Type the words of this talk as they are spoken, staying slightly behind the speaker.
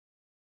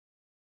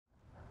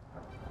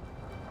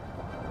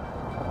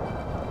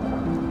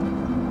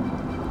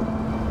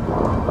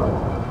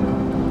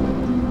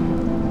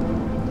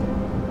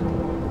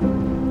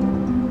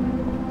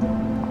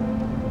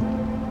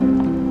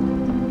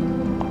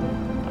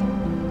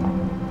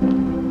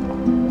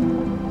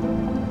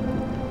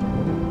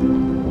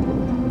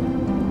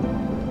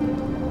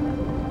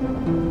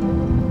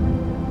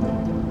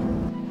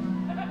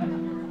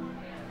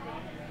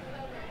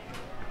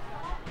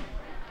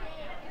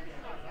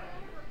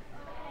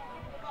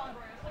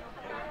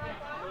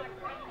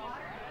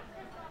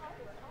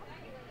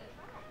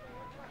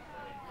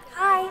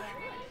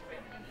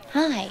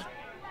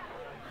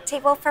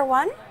table for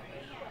one?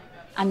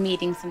 I'm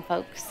meeting some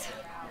folks.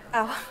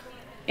 Oh.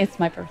 It's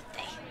my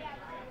birthday.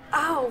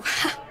 Oh.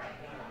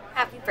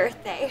 Happy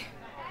birthday.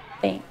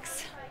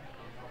 Thanks.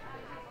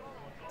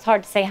 It's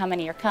hard to say how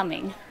many are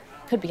coming.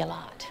 Could be a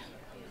lot.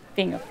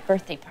 Being a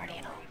birthday party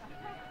and all.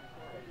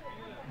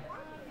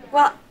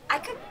 Well, I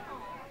could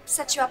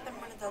set you up in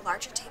one of the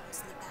larger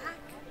tables in the back.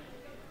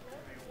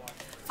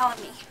 Follow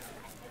me.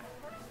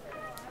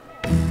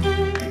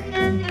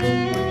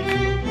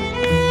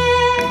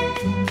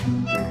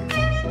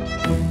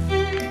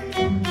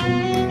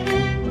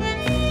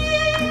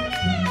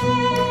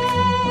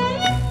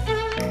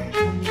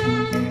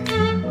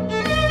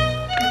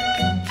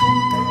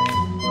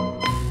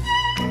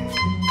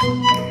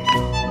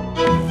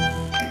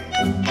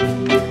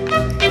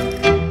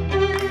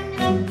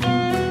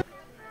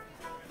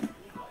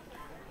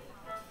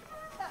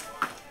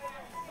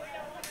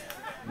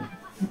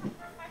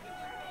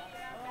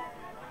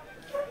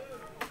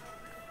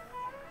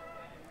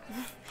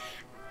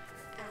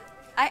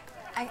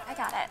 I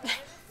got it.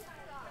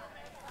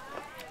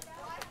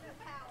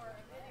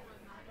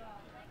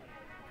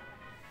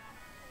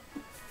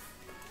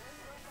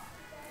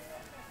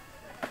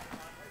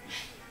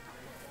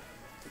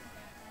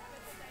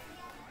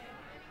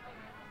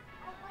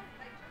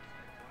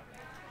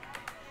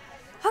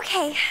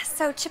 Okay,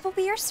 so Chip will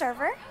be your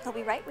server. He'll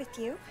be right with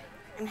you.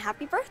 And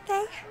happy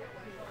birthday.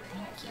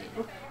 Thank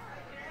you.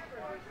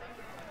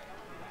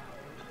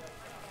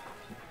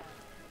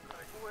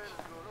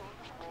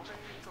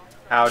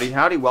 Howdy,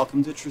 howdy.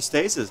 Welcome to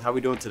Tristasis. How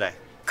we doing today?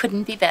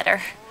 Couldn't be better,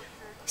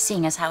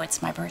 seeing as how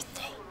it's my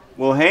birthday.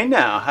 Well, hey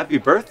now. Happy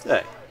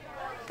birthday.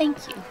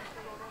 Thank you.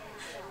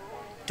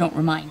 Don't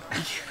remind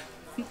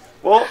me.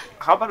 Well,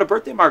 how about a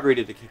birthday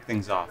margarita to kick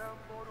things off?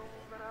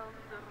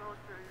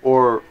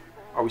 Or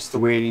are we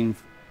still waiting?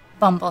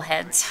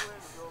 Bumbleheads.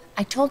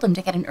 I told them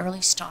to get an early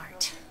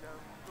start.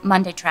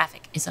 Monday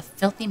traffic is a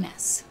filthy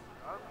mess.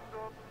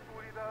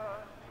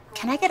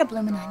 Can I get a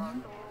bloomin'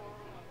 onion?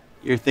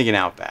 You're thinking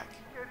Outback.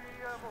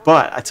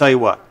 But I tell you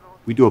what,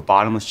 we do a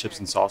bottomless chips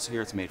and salsa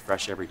here. It's made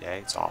fresh every day.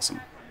 It's awesome.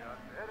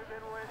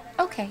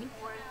 Okay.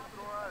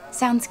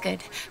 Sounds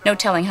good. No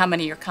telling how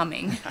many are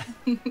coming.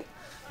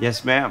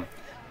 Yes, ma'am.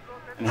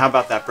 And how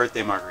about that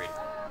birthday margarita?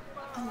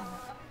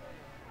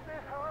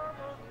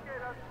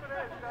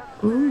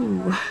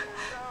 Ooh,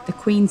 the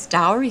Queen's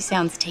Dowry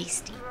sounds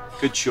tasty.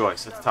 Good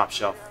choice. That's top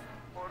shelf.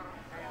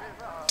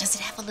 Does it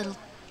have a little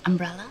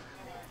umbrella?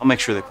 I'll make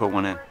sure they put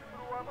one in.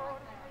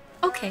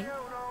 Okay.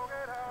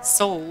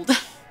 Sold.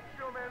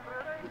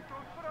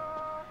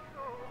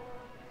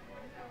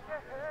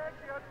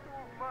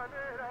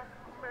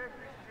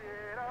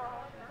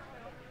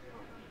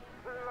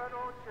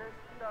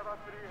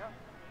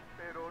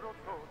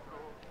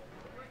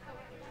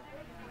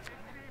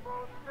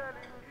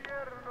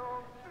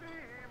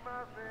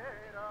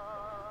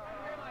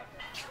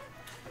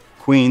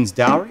 Queen's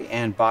Dowry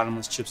and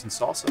bottomless chips and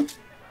salsa.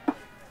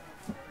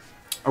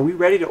 Are we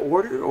ready to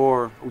order,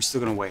 or are we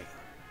still gonna wait?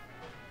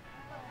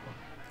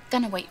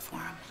 Gonna wait for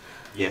him.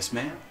 Yes,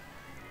 ma'am.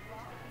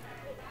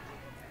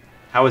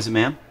 How is it,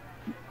 ma'am?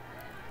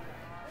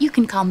 You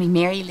can call me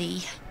Mary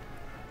Lee.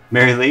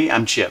 Mary Lee,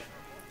 I'm Chip.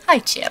 Hi,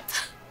 Chip.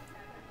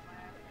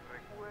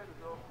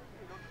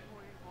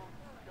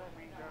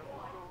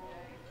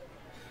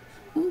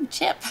 Ooh,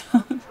 Chip.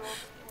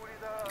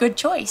 Good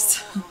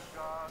choice.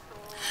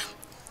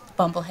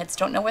 Bumbleheads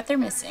don't know what they're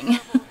missing.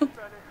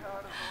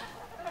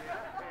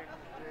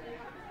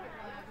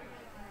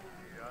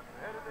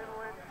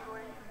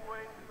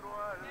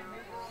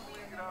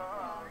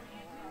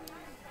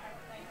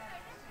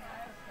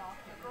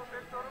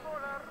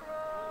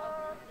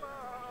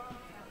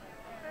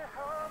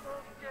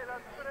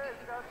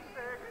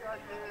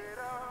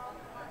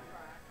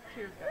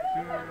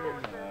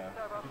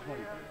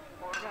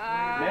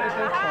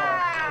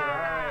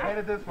 Made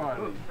it this far.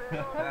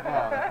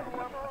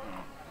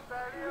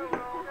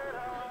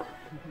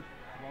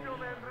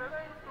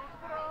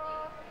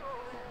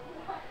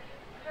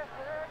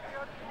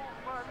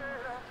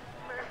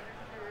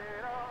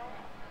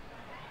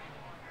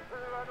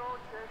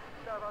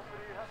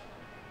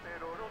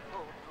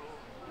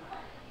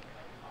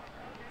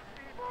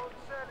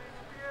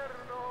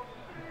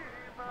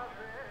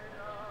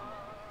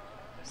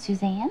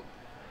 Suzanne?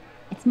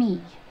 It's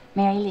me,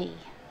 Mary Lee.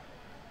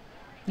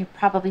 You're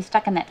probably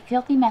stuck in that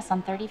filthy mess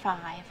on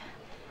 35.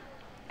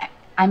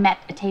 I'm at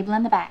a table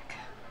in the back.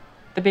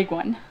 The big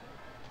one.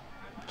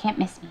 You can't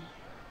miss me.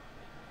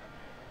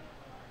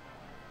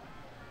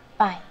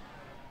 Bye.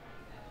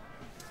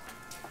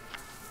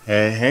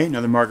 Hey, hey,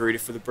 another margarita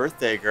for the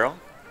birthday, girl.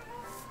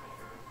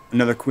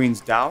 Another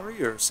Queen's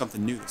Dowry or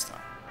something new this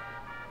time?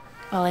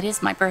 Well, it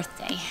is my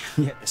birthday.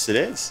 Yes, it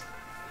is.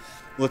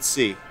 Let's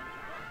see.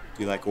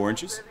 Do you like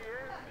oranges?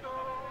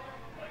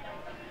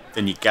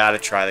 Then you gotta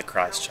try the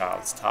Christ Child.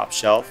 It's top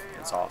shelf.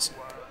 It's awesome.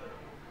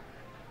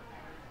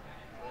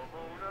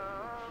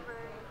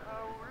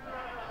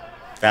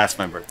 That's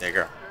my birthday,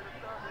 girl.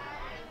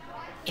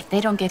 If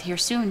they don't get here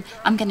soon,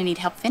 I'm gonna need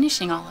help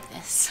finishing all of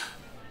this.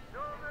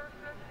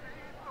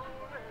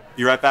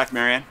 Be right back,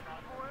 Marianne.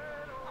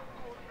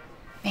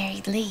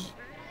 Big Lee.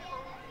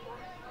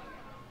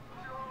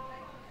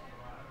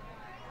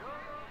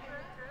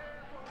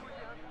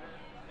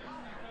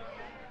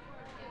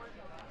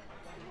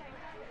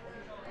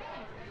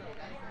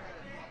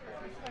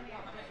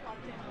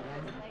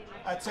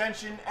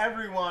 Attention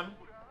everyone,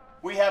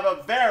 we have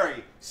a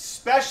very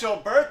special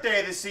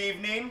birthday this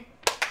evening.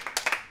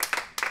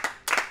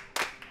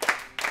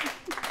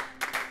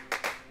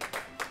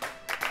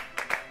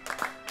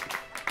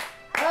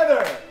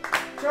 Heather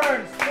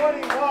turns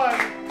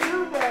 21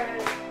 today.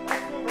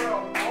 Let's give her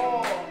a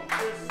ball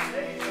this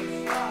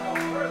Asian style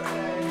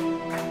birthday.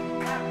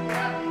 Happy,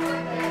 happy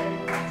birthday.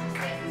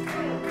 This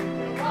is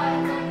your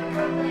wild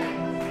birthday.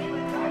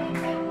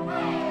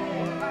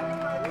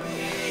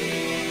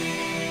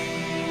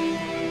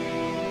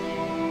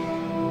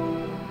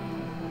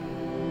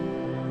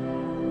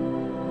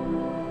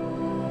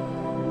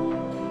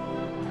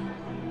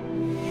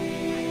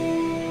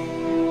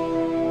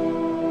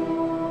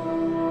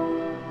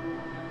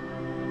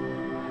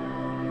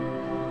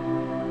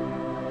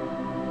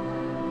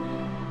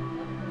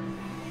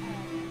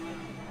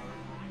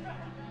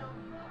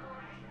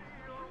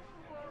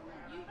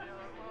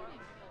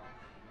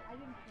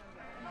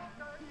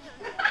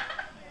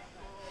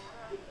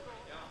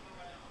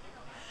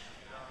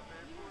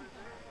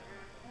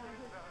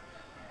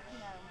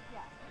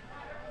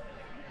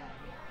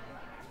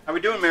 How we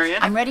doing,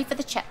 Marianne? I'm ready for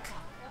the check.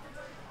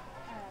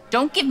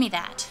 Don't give me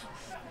that.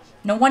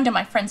 No wonder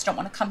my friends don't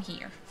want to come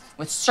here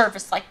with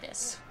service like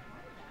this.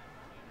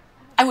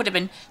 I would have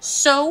been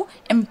so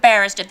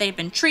embarrassed if they'd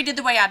been treated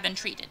the way I've been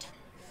treated.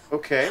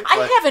 Okay,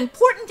 I have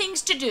important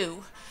things to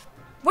do.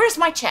 Where's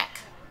my check?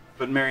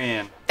 But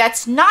Marianne...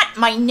 That's not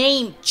my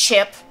name,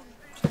 Chip.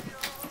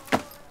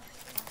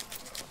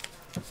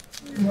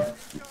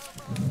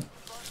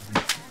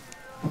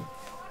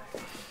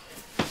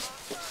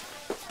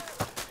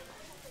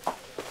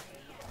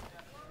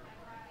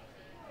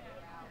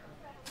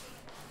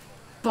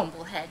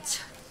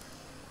 Bumbleheads.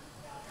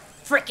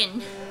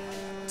 Frickin'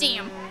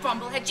 damn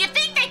bumbleheads. You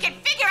think they can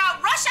figure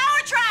out rush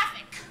hour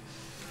traffic?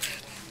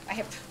 I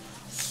have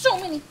so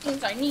many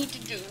things I need to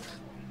do.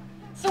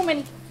 So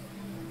many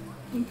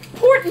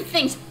important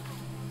things.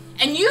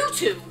 And you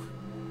two,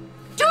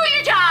 do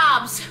your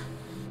jobs.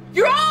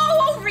 You're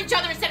all over each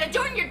other instead of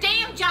doing your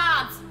damn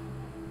jobs.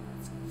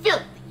 It's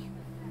filthy.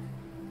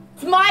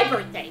 It's my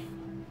birthday.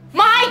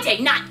 My day,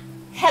 not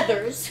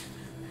Heather's.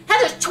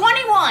 Heather's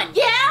 21.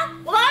 Yeah?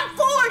 Well, I'm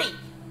 40.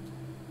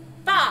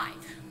 5.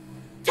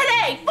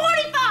 Today,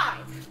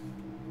 45.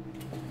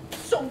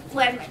 So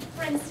glad my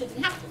friends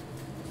didn't have to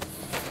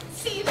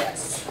see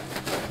this.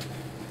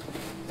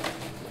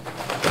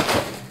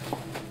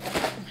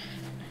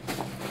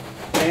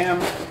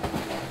 Ma'am.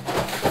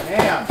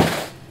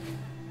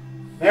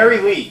 Mary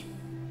Lee.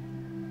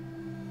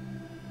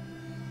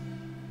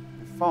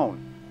 Your phone.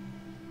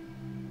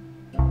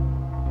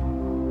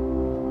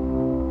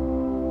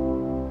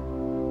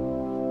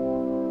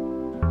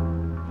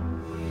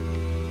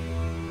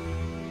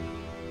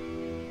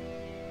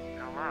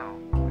 Hello,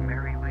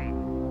 Mary Lee.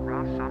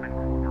 Roberson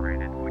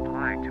Incorporated would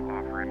like to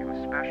offer you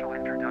a special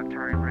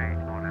introductory rate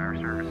on our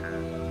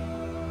services.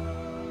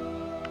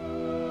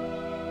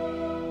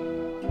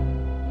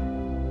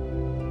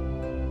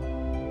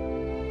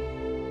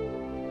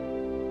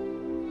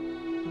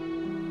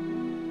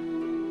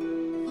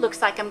 Looks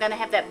like I'm gonna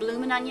have that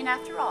bloomin' onion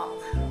after all.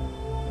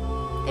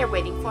 They're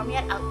waiting for me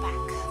at Outback.